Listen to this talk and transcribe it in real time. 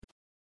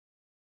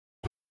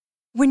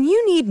When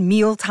you need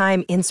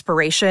mealtime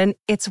inspiration,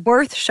 it's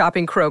worth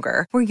shopping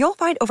Kroger, where you'll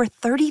find over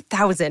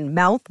 30,000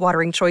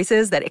 mouth-watering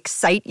choices that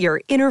excite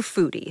your inner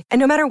foodie. And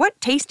no matter what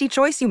tasty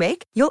choice you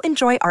make, you'll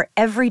enjoy our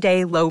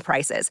everyday low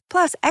prices,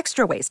 plus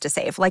extra ways to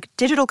save, like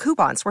digital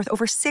coupons worth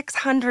over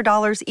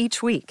 $600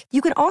 each week.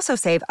 You can also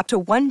save up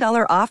to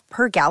 $1 off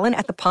per gallon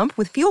at the pump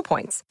with fuel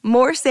points.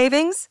 More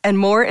savings and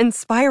more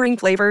inspiring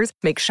flavors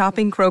make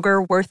shopping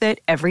Kroger worth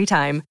it every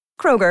time.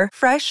 Kroger,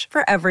 fresh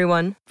for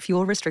everyone.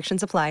 Fuel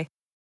restrictions apply.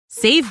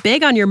 Save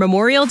big on your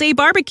Memorial Day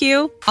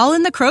barbecue, all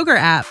in the Kroger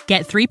app.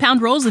 Get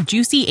 3-pound rolls of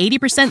juicy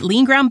 80%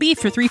 lean ground beef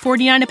for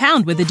 $3.49 a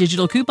pound with a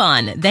digital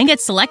coupon. Then get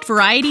select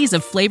varieties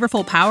of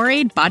flavorful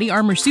Powerade, Body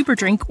Armor Super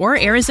Drink, or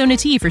Arizona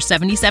tea for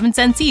 77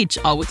 cents each,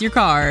 all with your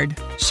card.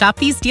 Shop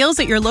these deals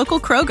at your local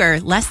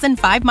Kroger, less than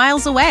 5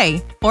 miles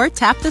away. Or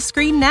tap the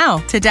screen now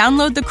to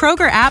download the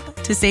Kroger app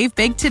to save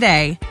big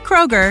today.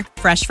 Kroger,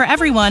 fresh for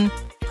everyone.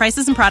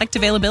 Prices and product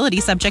availability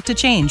subject to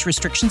change.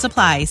 Restrictions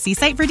apply. See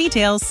site for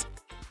details.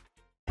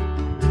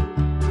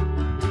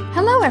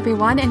 Hello,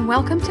 everyone, and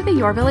welcome to the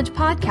Your Village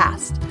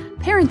podcast,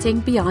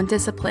 Parenting Beyond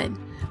Discipline,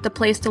 the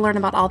place to learn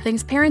about all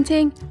things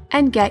parenting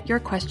and get your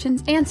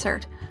questions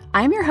answered.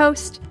 I'm your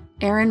host,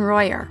 Erin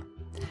Royer.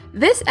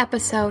 This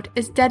episode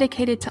is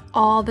dedicated to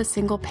all the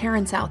single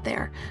parents out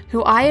there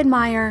who I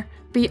admire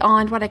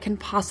beyond what I can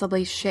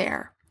possibly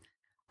share.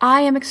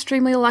 I am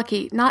extremely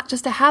lucky not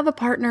just to have a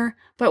partner,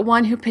 but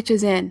one who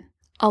pitches in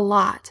a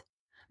lot.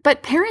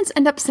 But parents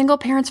end up single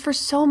parents for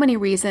so many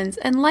reasons,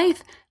 and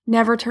life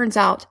never turns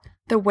out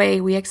the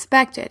way we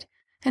expected.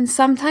 And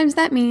sometimes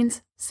that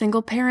means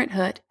single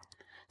parenthood.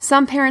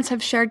 Some parents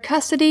have shared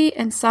custody,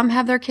 and some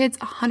have their kids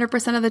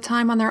 100% of the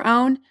time on their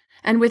own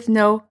and with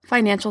no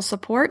financial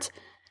support,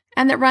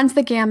 and that runs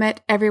the gamut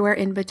everywhere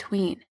in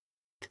between.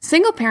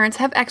 Single parents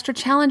have extra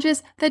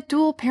challenges that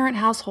dual parent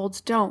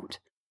households don't.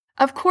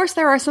 Of course,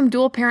 there are some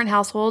dual parent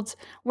households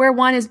where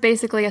one is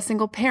basically a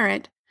single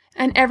parent,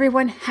 and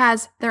everyone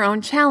has their own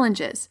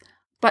challenges.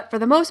 But for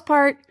the most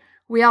part,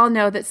 we all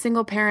know that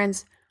single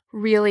parents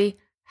really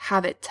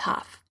have it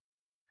tough.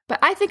 But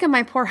I think of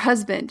my poor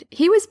husband.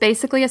 He was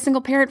basically a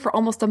single parent for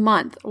almost a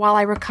month while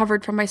I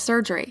recovered from my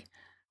surgery.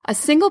 A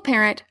single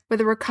parent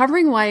with a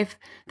recovering wife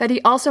that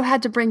he also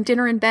had to bring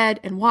dinner in bed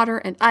and water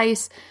and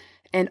ice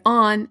and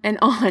on and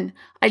on.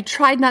 I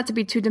tried not to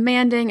be too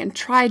demanding and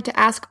tried to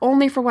ask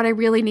only for what I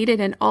really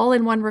needed and all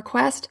in one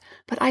request,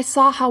 but I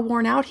saw how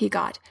worn out he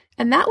got.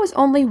 And that was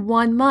only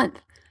 1 month,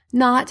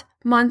 not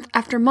month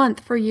after month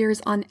for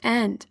years on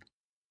end.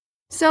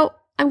 So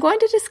I'm going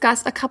to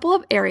discuss a couple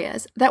of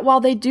areas that,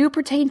 while they do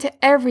pertain to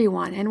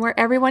everyone and where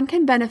everyone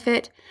can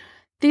benefit,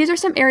 these are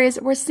some areas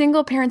where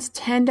single parents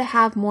tend to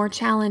have more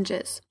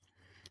challenges.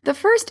 The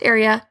first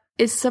area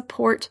is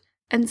support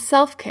and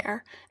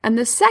self-care, and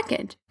the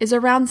second is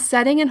around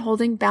setting and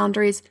holding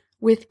boundaries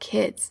with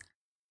kids.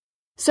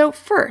 So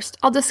first,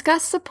 I'll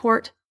discuss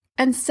support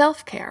and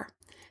self-care.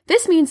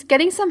 This means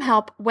getting some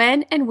help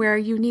when and where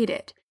you need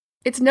it.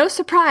 It's no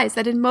surprise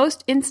that in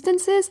most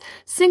instances,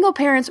 single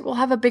parents will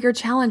have a bigger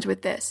challenge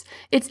with this.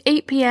 It's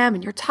 8 p.m.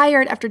 and you're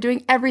tired after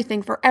doing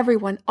everything for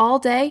everyone all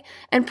day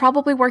and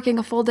probably working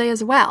a full day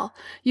as well.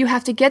 You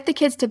have to get the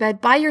kids to bed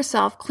by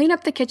yourself, clean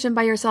up the kitchen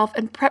by yourself,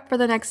 and prep for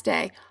the next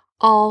day,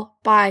 all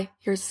by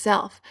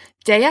yourself.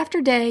 Day after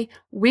day,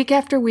 week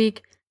after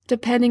week,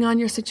 depending on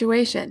your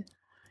situation.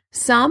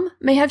 Some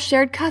may have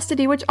shared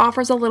custody, which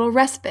offers a little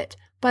respite,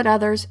 but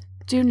others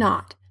do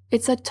not.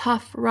 It's a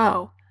tough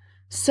row.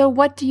 So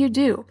what do you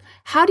do?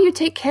 How do you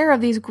take care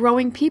of these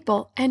growing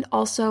people and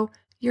also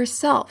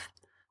yourself?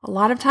 A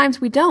lot of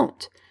times we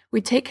don't. We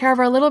take care of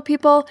our little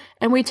people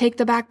and we take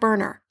the back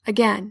burner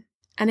again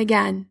and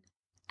again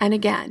and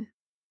again.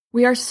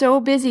 We are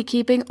so busy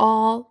keeping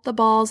all the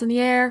balls in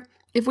the air.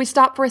 If we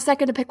stop for a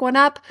second to pick one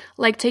up,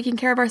 like taking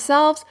care of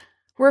ourselves,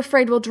 we're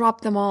afraid we'll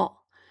drop them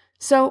all.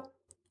 So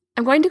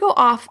I'm going to go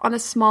off on a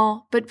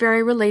small but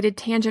very related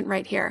tangent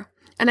right here.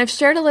 And I've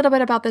shared a little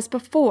bit about this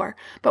before,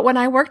 but when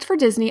I worked for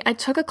Disney, I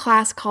took a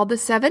class called The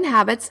 7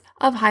 Habits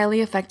of Highly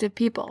Effective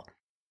People.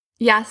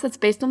 Yes, that's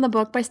based on the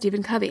book by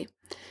Stephen Covey.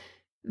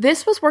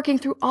 This was working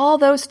through all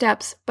those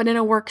steps, but in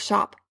a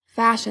workshop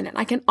fashion, and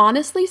I can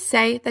honestly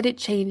say that it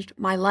changed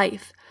my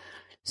life.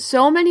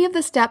 So many of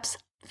the steps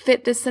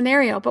fit this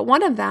scenario, but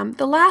one of them,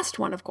 the last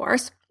one, of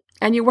course,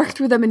 and you work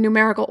through them in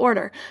numerical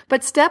order.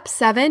 But step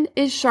 7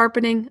 is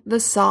sharpening the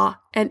saw,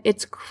 and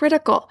it's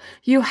critical.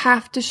 You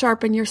have to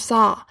sharpen your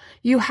saw.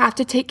 You have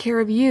to take care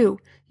of you.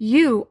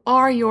 You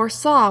are your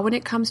saw when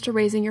it comes to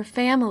raising your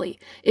family.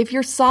 If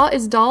your saw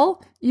is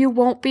dull, you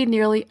won't be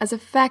nearly as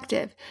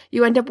effective.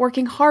 You end up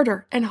working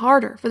harder and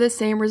harder for the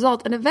same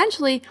result, and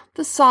eventually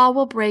the saw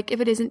will break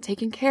if it isn't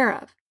taken care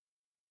of.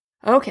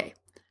 Okay,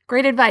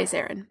 great advice,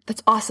 Erin.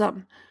 That's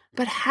awesome.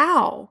 But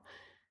how?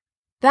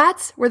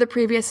 That's where the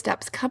previous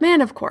steps come in,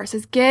 of course,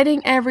 is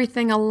getting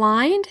everything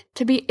aligned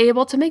to be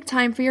able to make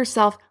time for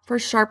yourself for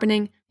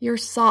sharpening your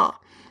saw.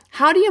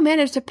 How do you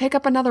manage to pick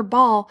up another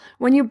ball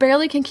when you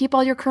barely can keep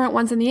all your current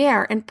ones in the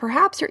air, and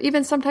perhaps you're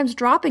even sometimes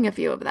dropping a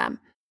few of them?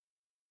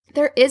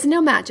 There is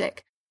no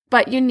magic,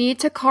 But you need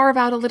to carve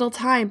out a little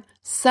time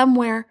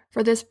somewhere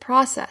for this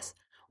process.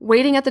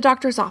 Waiting at the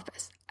doctor's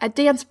office, at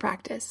dance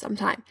practice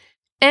sometime.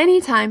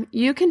 Anytime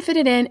you can fit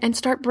it in and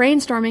start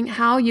brainstorming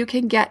how you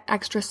can get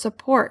extra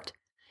support.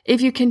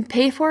 If you can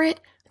pay for it,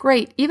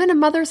 great. Even a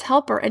mother's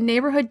helper, a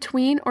neighborhood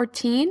tween or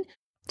teen,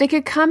 they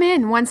could come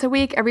in once a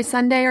week, every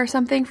Sunday or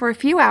something for a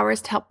few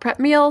hours to help prep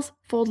meals,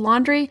 fold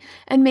laundry,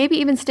 and maybe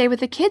even stay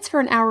with the kids for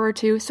an hour or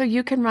two so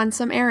you can run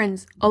some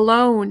errands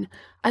alone.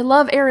 I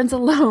love errands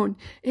alone.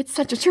 It's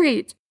such a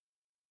treat.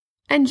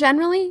 And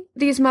generally,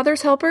 these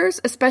mother's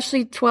helpers,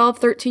 especially 12,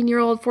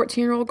 13-year-old,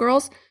 14-year-old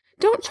girls,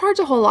 don't charge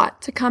a whole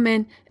lot to come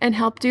in and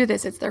help do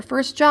this. It's their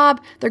first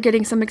job, they're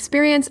getting some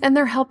experience, and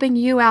they're helping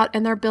you out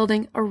and they're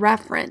building a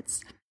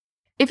reference.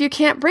 If you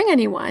can't bring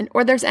anyone,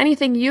 or there's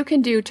anything you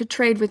can do to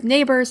trade with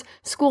neighbors,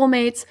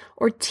 schoolmates,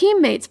 or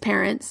teammates'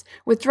 parents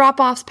with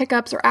drop-offs,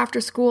 pickups, or after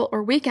school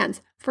or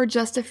weekends for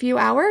just a few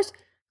hours,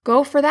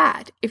 go for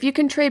that. If you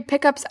can trade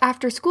pickups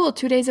after school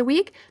 2 days a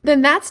week,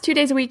 then that's 2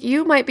 days a week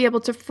you might be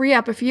able to free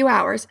up a few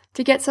hours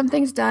to get some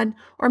things done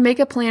or make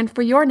a plan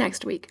for your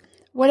next week,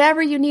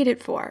 whatever you need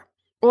it for.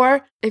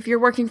 Or if you're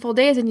working full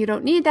days and you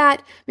don't need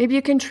that, maybe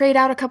you can trade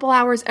out a couple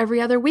hours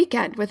every other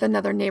weekend with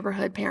another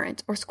neighborhood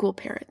parent or school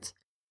parent.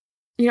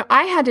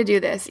 I had to do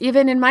this.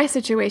 Even in my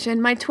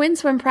situation, my twin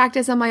swim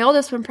practice and my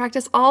oldest swim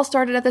practice all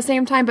started at the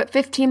same time, but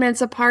 15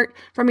 minutes apart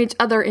from each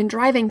other in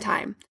driving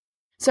time.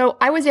 So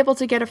I was able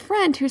to get a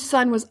friend whose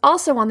son was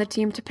also on the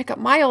team to pick up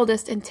my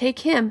oldest and take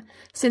him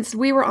since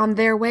we were on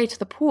their way to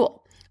the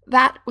pool.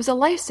 That was a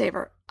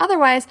lifesaver.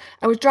 Otherwise,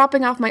 I was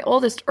dropping off my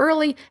oldest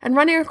early and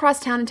running across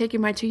town and taking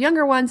my two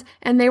younger ones,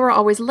 and they were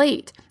always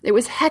late. It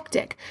was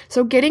hectic.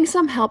 So getting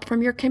some help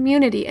from your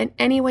community in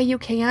any way you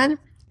can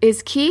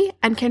is key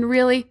and can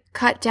really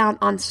cut down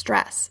on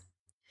stress.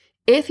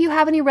 If you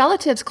have any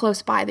relatives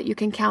close by that you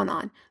can count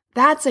on,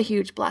 that's a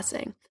huge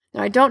blessing.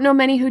 Now, I don't know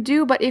many who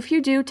do, but if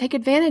you do, take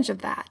advantage of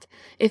that.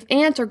 If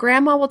aunt or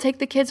grandma will take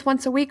the kids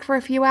once a week for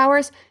a few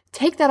hours,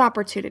 take that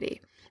opportunity.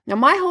 Now,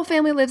 my whole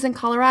family lives in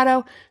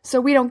Colorado, so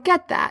we don't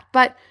get that.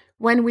 But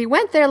when we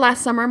went there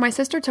last summer, my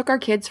sister took our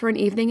kids for an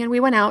evening and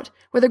we went out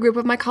with a group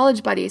of my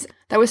college buddies.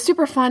 That was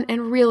super fun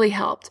and really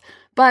helped.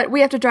 But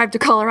we have to drive to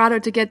Colorado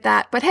to get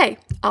that. But hey,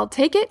 I'll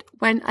take it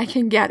when I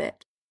can get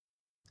it.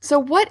 So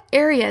what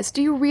areas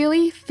do you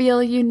really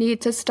feel you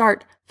need to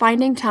start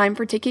finding time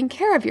for taking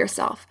care of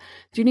yourself?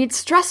 Do you need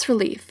stress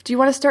relief? Do you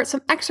want to start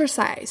some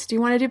exercise? Do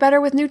you want to do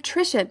better with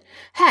nutrition?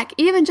 Heck,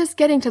 even just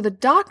getting to the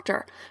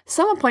doctor.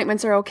 Some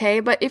appointments are okay,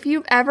 but if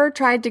you've ever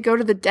tried to go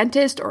to the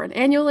dentist or an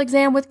annual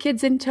exam with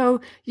kids in tow,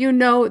 you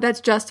know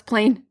that's just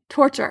plain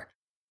torture.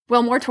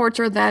 Well, more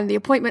torture than the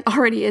appointment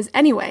already is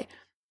anyway.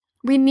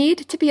 We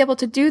need to be able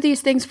to do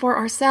these things for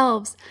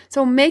ourselves.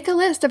 So make a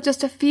list of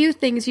just a few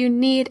things you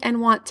need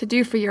and want to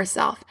do for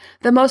yourself,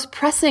 the most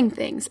pressing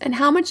things, and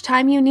how much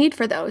time you need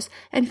for those,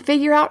 and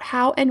figure out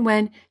how and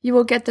when you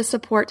will get the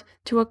support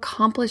to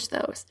accomplish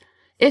those.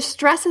 If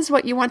stress is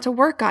what you want to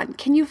work on,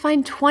 can you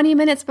find 20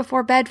 minutes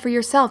before bed for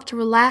yourself to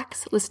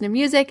relax, listen to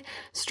music,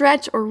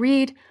 stretch or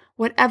read,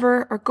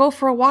 whatever, or go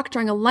for a walk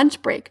during a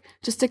lunch break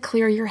just to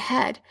clear your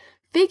head?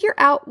 Figure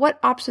out what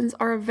options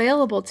are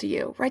available to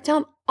you. Write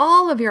down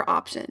all of your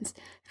options.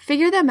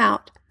 Figure them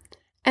out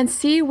and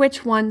see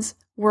which ones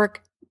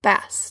work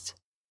best.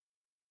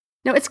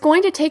 Now, it's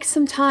going to take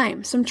some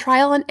time, some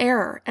trial and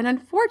error. And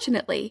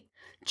unfortunately,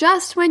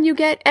 just when you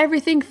get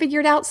everything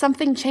figured out,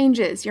 something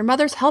changes. Your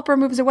mother's helper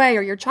moves away,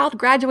 or your child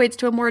graduates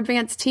to a more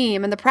advanced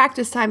team, and the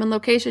practice time and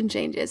location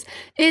changes.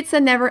 It's a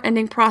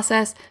never-ending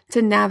process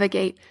to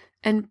navigate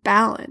and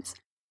balance.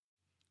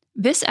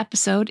 This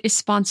episode is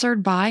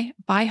sponsored by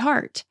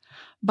ByHeart.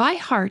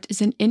 ByHeart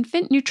is an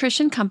infant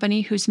nutrition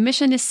company whose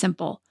mission is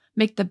simple: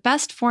 make the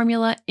best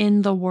formula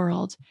in the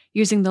world.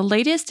 Using the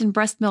latest in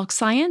breast milk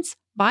science,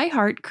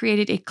 ByHeart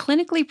created a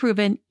clinically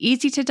proven,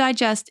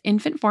 easy-to-digest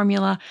infant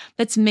formula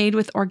that's made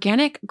with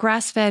organic,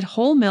 grass-fed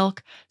whole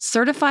milk,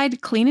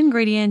 certified clean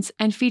ingredients,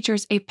 and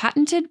features a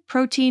patented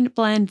protein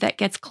blend that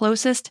gets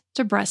closest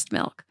to breast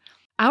milk.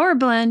 Our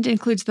blend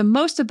includes the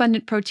most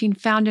abundant protein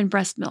found in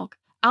breast milk,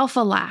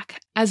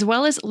 alpha-lac, as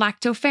well as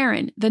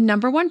lactoferrin, the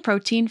 #1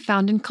 protein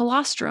found in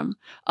colostrum,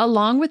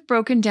 along with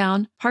broken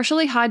down,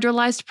 partially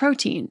hydrolyzed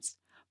proteins.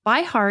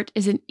 ByHeart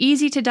is an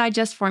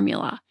easy-to-digest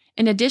formula.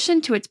 In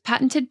addition to its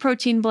patented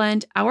protein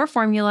blend, our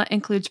formula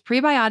includes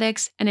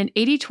prebiotics and an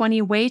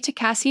 80-20 whey to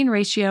casein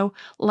ratio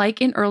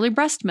like in early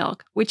breast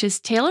milk, which is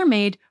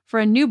tailor-made for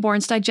a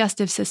newborn's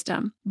digestive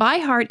system.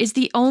 ByHeart is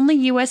the only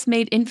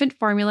U.S.-made infant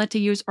formula to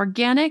use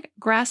organic,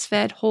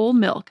 grass-fed whole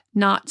milk,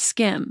 not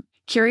skim.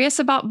 Curious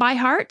about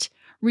ByHeart?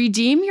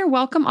 Redeem your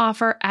welcome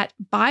offer at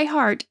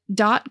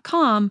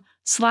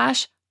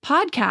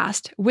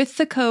byheart.com/podcast with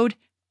the code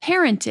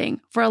PARENTING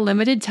for a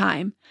limited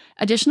time.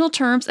 Additional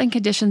terms and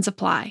conditions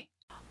apply.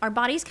 Our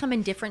bodies come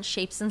in different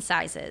shapes and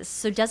sizes,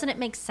 so doesn't it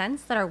make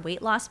sense that our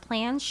weight loss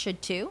plans should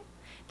too?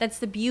 That's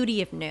the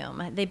beauty of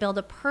Noom. They build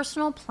a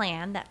personal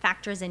plan that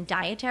factors in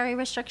dietary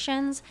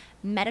restrictions,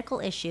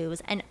 medical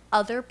issues, and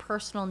other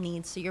personal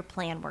needs so your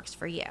plan works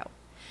for you.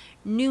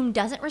 Noom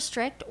doesn't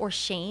restrict or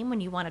shame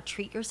when you want to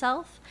treat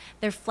yourself.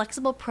 Their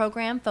flexible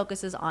program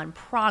focuses on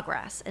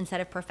progress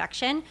instead of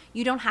perfection.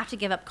 You don't have to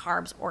give up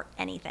carbs or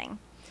anything.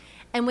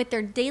 And with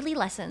their daily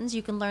lessons,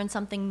 you can learn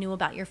something new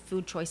about your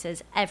food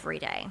choices every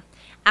day.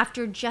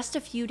 After just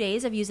a few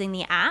days of using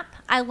the app,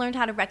 I learned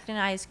how to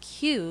recognize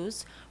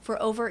cues for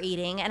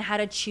overeating and how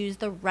to choose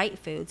the right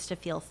foods to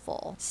feel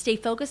full. Stay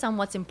focused on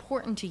what's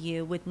important to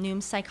you with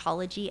Noom's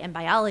psychology and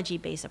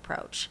biology-based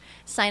approach.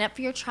 Sign up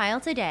for your trial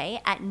today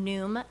at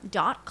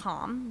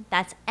Noom.com.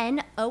 That's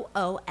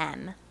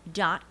Noom.com.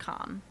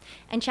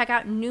 And check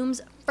out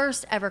Noom's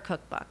first ever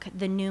cookbook,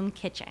 The Noom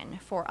Kitchen,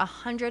 for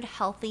 100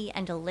 healthy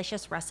and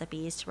delicious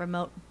recipes to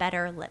promote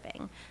better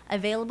living.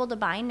 Available to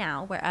buy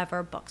now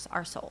wherever books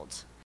are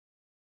sold.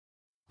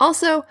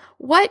 Also,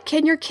 what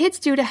can your kids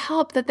do to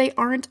help that they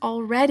aren't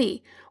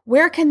already?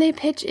 Where can they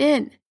pitch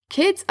in?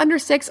 Kids under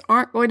 6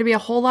 aren't going to be a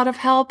whole lot of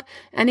help,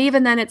 and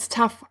even then it's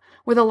tough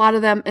with a lot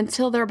of them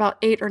until they're about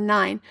 8 or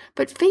 9.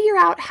 But figure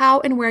out how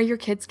and where your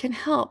kids can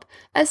help,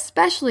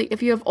 especially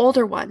if you have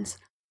older ones.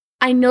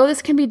 I know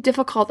this can be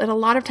difficult, and a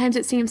lot of times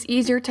it seems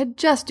easier to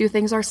just do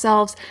things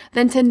ourselves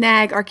than to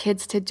nag our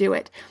kids to do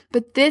it.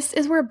 But this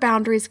is where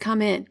boundaries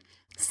come in.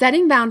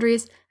 Setting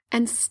boundaries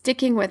and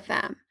sticking with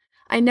them.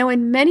 I know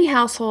in many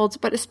households,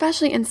 but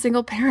especially in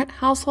single-parent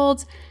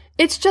households,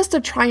 it's just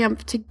a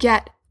triumph to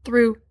get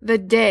through the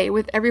day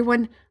with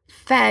everyone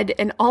fed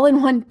and all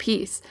in one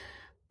piece.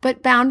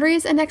 But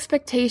boundaries and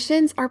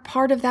expectations are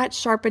part of that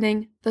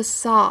sharpening the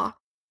saw.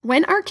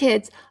 When our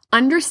kids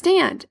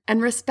understand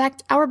and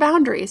respect our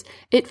boundaries,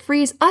 it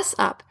frees us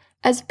up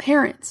as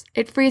parents.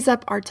 It frees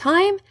up our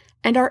time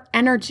and our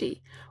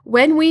energy.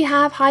 When we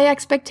have high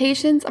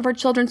expectations of our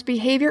children's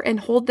behavior and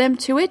hold them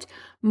to it,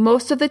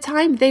 most of the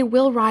time they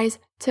will rise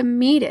to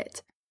meet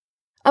it.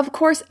 Of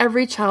course,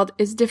 every child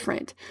is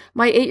different.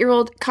 My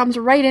 8-year-old comes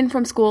right in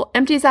from school,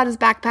 empties out his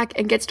backpack,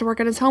 and gets to work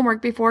on his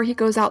homework before he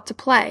goes out to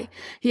play.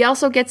 He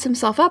also gets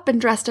himself up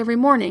and dressed every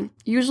morning,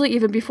 usually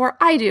even before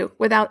I do,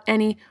 without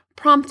any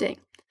prompting.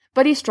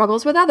 But he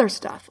struggles with other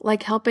stuff,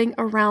 like helping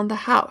around the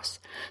house.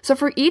 So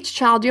for each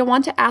child, you'll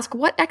want to ask,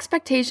 what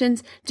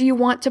expectations do you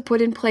want to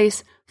put in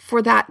place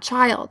for that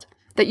child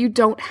that you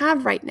don't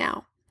have right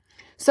now?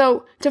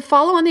 So to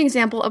follow on the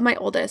example of my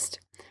oldest,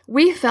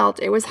 we felt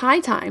it was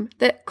high time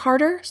that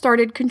Carter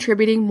started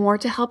contributing more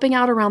to helping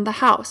out around the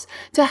house,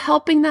 to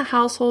helping the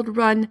household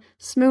run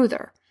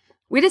smoother.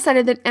 We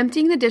decided that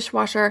emptying the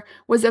dishwasher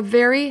was a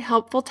very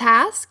helpful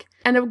task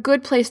and a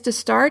good place to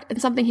start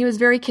and something he was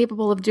very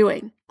capable of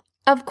doing.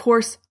 Of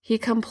course, he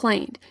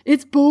complained.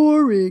 It's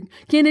boring.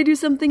 Can't I do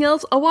something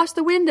else? I'll wash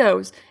the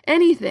windows.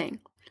 Anything.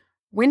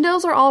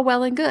 Windows are all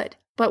well and good,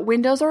 but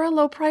windows are a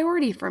low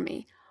priority for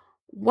me.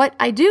 What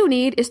I do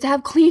need is to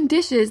have clean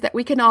dishes that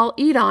we can all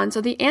eat on. So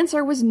the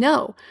answer was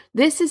no.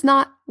 This is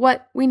not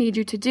what we need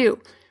you to do.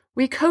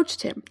 We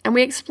coached him and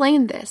we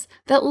explained this,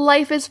 that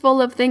life is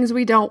full of things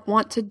we don't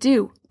want to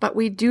do, but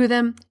we do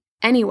them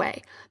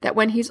anyway. That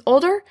when he's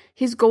older,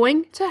 he's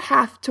going to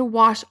have to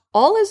wash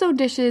all his own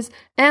dishes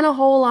and a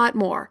whole lot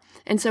more.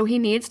 And so he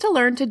needs to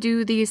learn to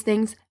do these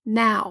things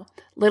now,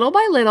 little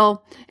by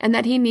little, and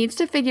that he needs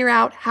to figure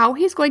out how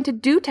he's going to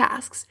do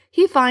tasks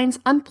he finds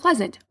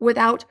unpleasant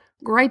without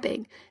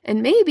griping,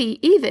 and maybe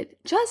even,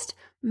 just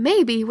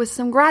maybe, with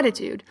some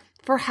gratitude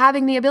for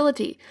having the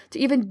ability to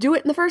even do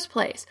it in the first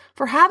place,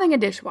 for having a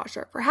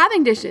dishwasher, for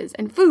having dishes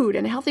and food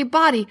and a healthy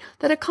body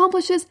that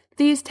accomplishes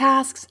these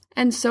tasks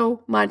and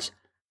so much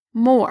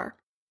more.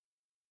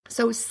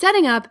 So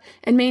setting up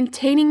and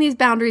maintaining these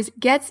boundaries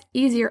gets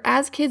easier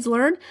as kids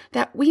learn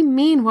that we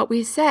mean what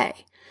we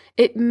say.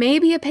 It may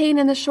be a pain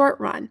in the short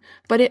run,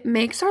 but it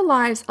makes our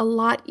lives a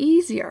lot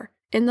easier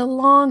in the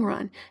long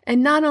run.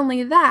 And not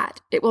only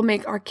that, it will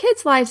make our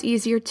kids' lives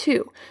easier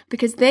too,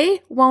 because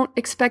they won't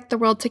expect the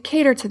world to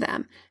cater to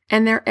them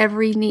and their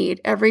every need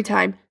every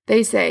time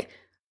they say,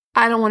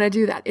 I don't want to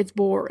do that. It's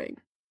boring.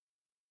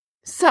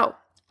 So,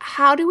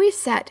 how do we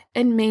set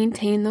and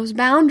maintain those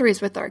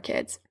boundaries with our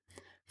kids?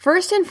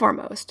 First and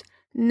foremost,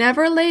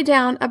 never lay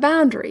down a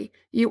boundary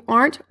you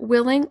aren't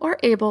willing or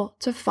able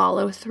to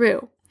follow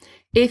through.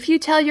 If you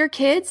tell your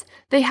kids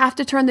they have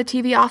to turn the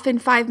TV off in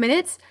 5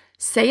 minutes,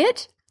 say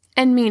it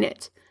and mean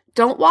it.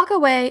 Don't walk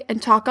away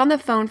and talk on the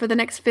phone for the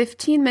next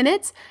 15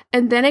 minutes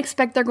and then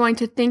expect they're going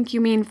to think you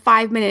mean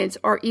 5 minutes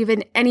or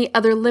even any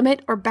other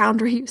limit or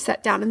boundary you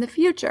set down in the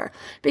future,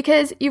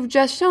 because you've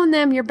just shown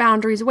them your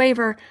boundaries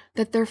waver,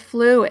 that they're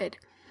fluid.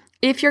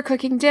 If you're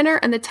cooking dinner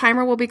and the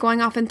timer will be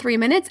going off in 3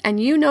 minutes and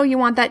you know you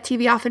want that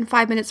TV off in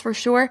 5 minutes for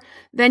sure,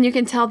 then you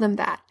can tell them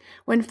that.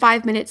 When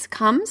 5 minutes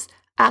comes,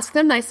 ask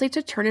them nicely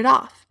to turn it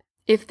off.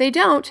 If they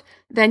don't,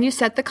 then you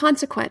set the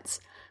consequence.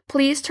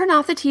 Please turn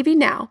off the TV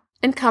now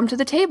and come to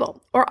the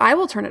table, or I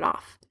will turn it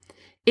off.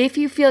 If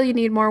you feel you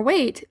need more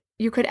weight,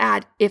 you could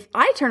add, if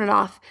I turn it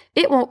off,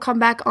 it won't come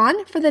back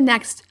on for the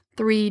next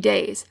 3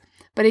 days.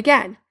 But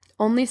again,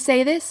 only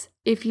say this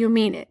if you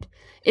mean it.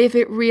 If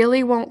it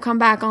really won't come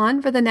back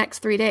on for the next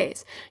 3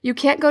 days. You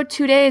can't go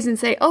 2 days and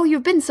say, oh,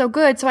 you've been so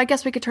good, so I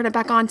guess we could turn it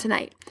back on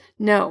tonight.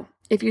 No.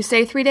 If you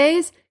say 3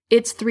 days,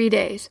 it's 3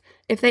 days.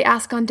 If they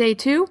ask on day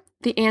 2,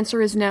 the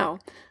answer is no.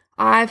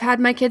 I've had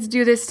my kids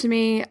do this to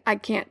me. I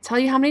can't tell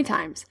you how many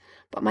times.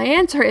 But my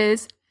answer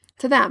is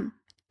to them,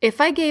 if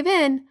I gave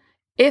in,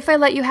 if I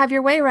let you have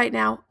your way right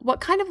now,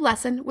 what kind of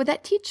lesson would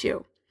that teach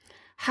you?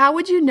 How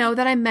would you know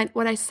that I meant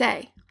what I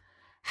say?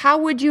 How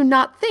would you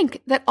not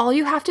think that all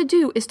you have to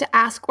do is to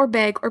ask or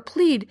beg or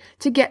plead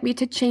to get me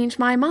to change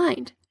my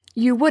mind?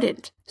 You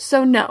wouldn't.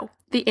 So no,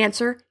 the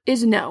answer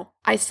is no.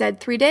 I said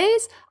 3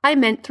 days. I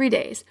meant 3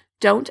 days.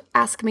 Don't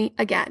ask me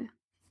again.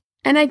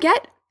 And I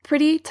get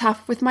pretty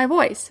tough with my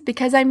voice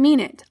because I mean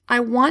it.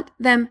 I want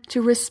them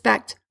to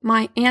respect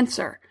my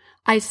answer.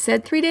 I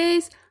said 3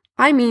 days.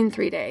 I mean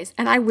 3 days,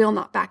 and I will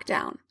not back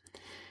down.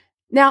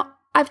 Now,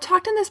 I've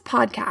talked in this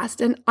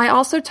podcast, and I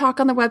also talk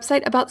on the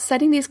website about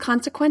setting these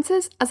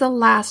consequences as a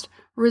last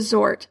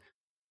resort.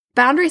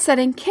 Boundary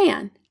setting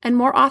can, and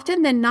more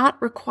often than not,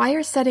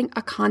 require setting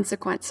a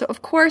consequence. So,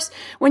 of course,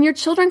 when your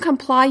children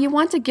comply, you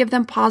want to give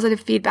them positive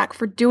feedback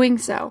for doing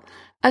so,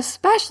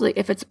 especially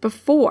if it's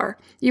before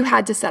you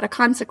had to set a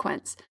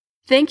consequence.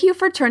 Thank you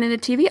for turning the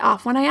TV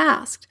off when I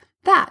asked.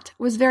 That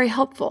was very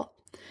helpful.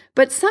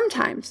 But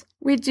sometimes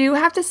we do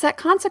have to set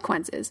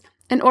consequences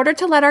in order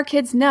to let our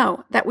kids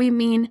know that we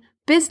mean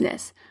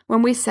business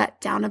when we set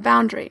down a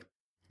boundary.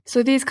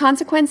 So these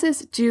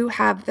consequences do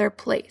have their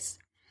place.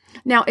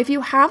 Now, if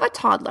you have a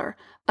toddler,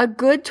 a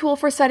good tool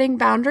for setting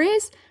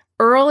boundaries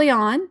early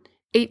on,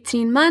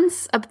 18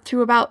 months up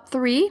to about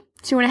 3,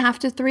 2.5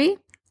 to 3,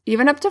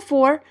 even up to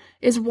 4,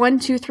 is 1,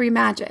 2, 3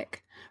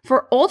 magic.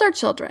 For older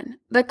children,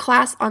 the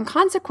class on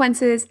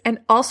consequences and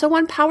also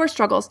on power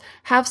struggles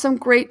have some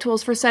great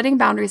tools for setting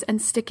boundaries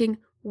and sticking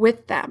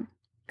with them.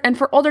 And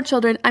for older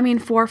children, I mean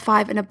 4,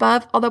 5, and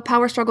above, although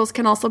power struggles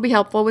can also be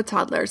helpful with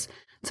toddlers.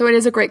 So it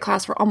is a great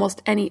class for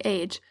almost any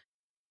age.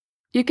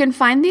 You can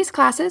find these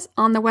classes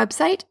on the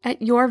website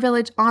at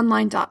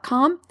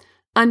yourvillageonline.com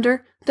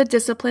under the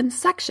discipline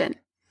section.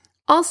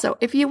 Also,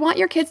 if you want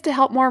your kids to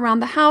help more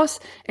around the house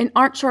and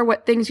aren't sure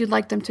what things you'd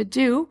like them to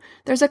do,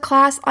 there's a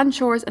class on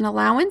chores and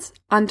allowance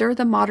under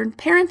the modern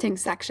parenting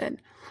section.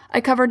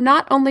 I covered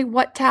not only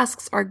what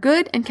tasks are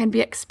good and can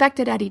be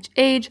expected at each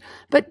age,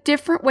 but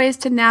different ways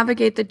to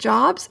navigate the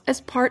jobs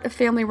as part of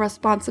family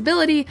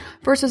responsibility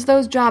versus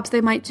those jobs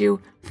they might do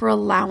for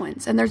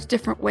allowance. And there's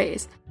different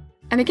ways.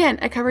 And again,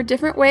 I covered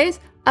different ways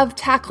of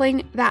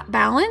tackling that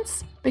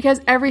balance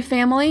because every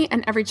family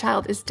and every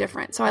child is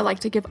different. So I like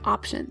to give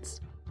options.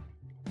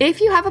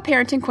 If you have a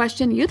parenting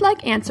question you'd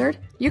like answered,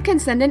 you can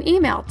send an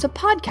email to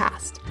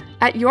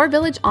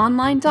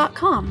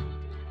podcast@yourvillageonline.com.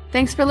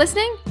 Thanks for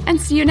listening,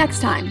 and see you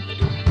next time.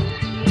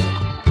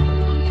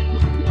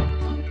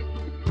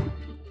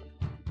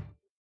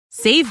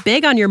 Save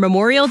big on your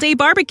Memorial Day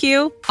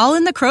barbecue, all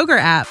in the Kroger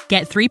app.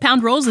 Get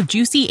 3-pound rolls of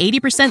juicy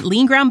 80%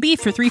 lean ground beef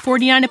for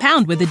 $3.49 a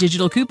pound with a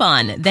digital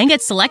coupon. Then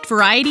get select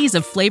varieties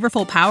of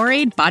flavorful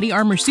Powerade, Body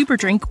Armor Super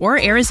Drink,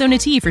 or Arizona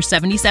tea for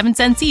 77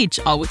 cents each,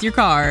 all with your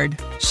card.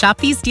 Shop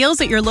these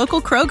deals at your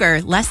local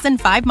Kroger, less than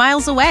 5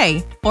 miles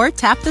away. Or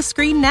tap the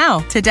screen now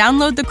to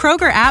download the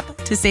Kroger app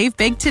to save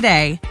big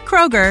today.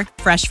 Kroger,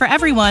 fresh for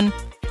everyone.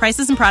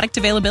 Prices and product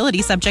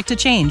availability subject to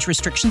change.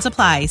 Restrictions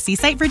apply. See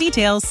site for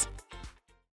details.